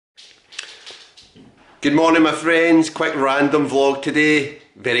Good morning my friends, quick random vlog today,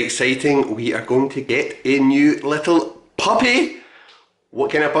 very exciting. We are going to get a new little puppy.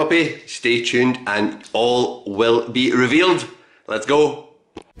 What kind of puppy? Stay tuned and all will be revealed. Let's go.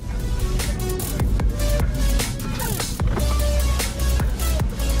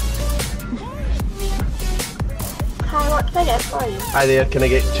 Hi, what can I get for you? Hi there, can I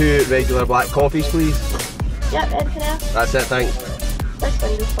get 2 regular black coffees please? Yep, anything else? That's it, thanks. This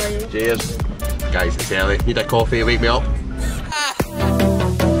window for you. Cheers. Guys, it's early, need a coffee, wake me up.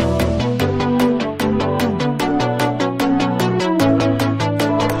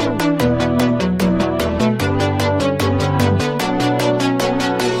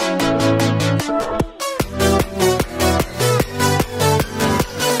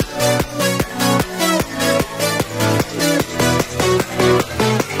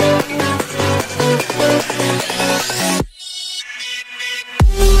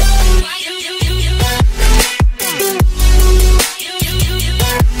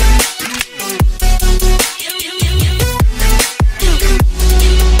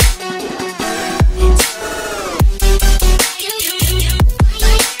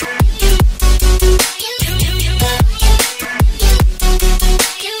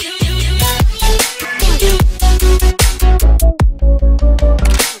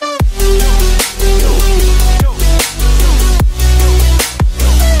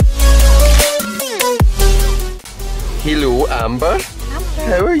 Hello Amber.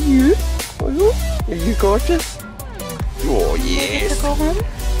 How are you? Oh, are you gorgeous? Oh yes.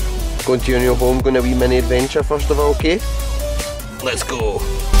 Going to your new home, going a wee mini adventure first of all, okay? Let's go.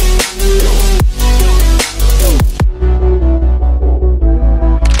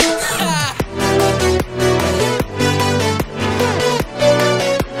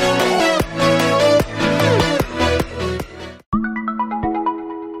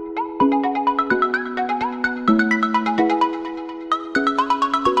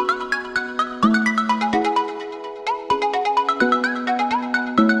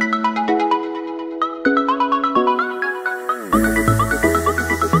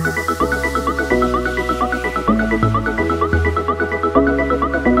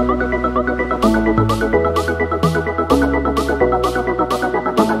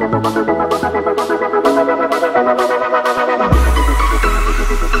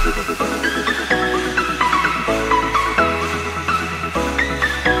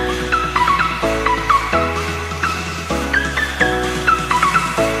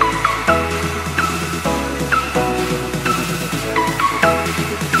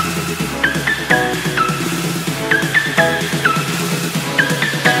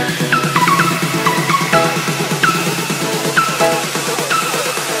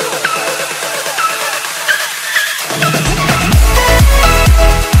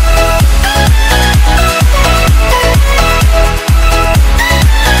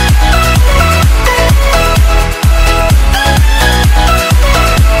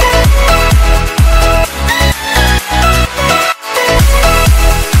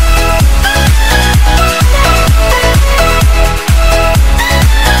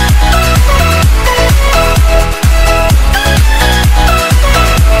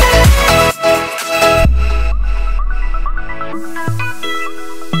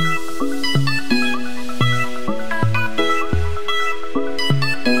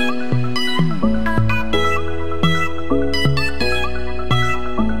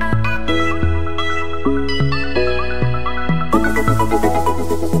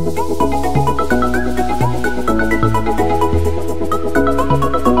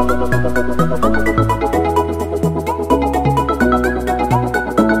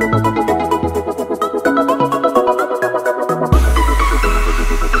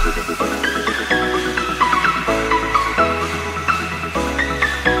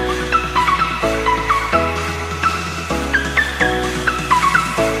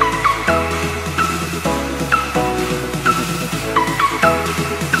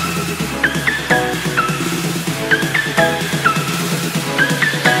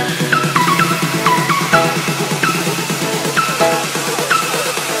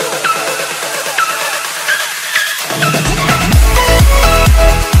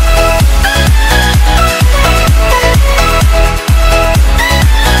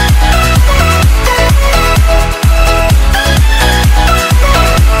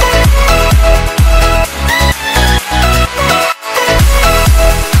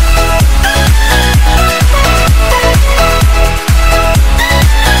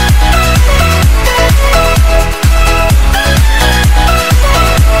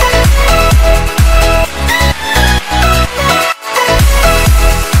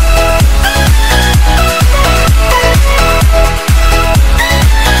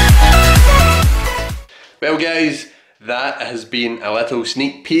 that has been a little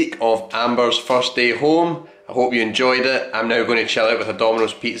sneak peek of Amber's first day home. I hope you enjoyed it. I'm now going to chill out with a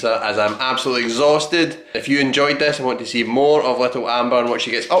Domino's pizza as I'm absolutely exhausted. If you enjoyed this and want to see more of little Amber and what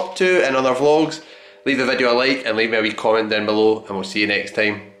she gets up to in other vlogs, leave the video a like and leave me a wee comment down below, and we'll see you next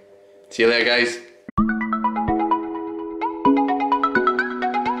time. See you later, guys.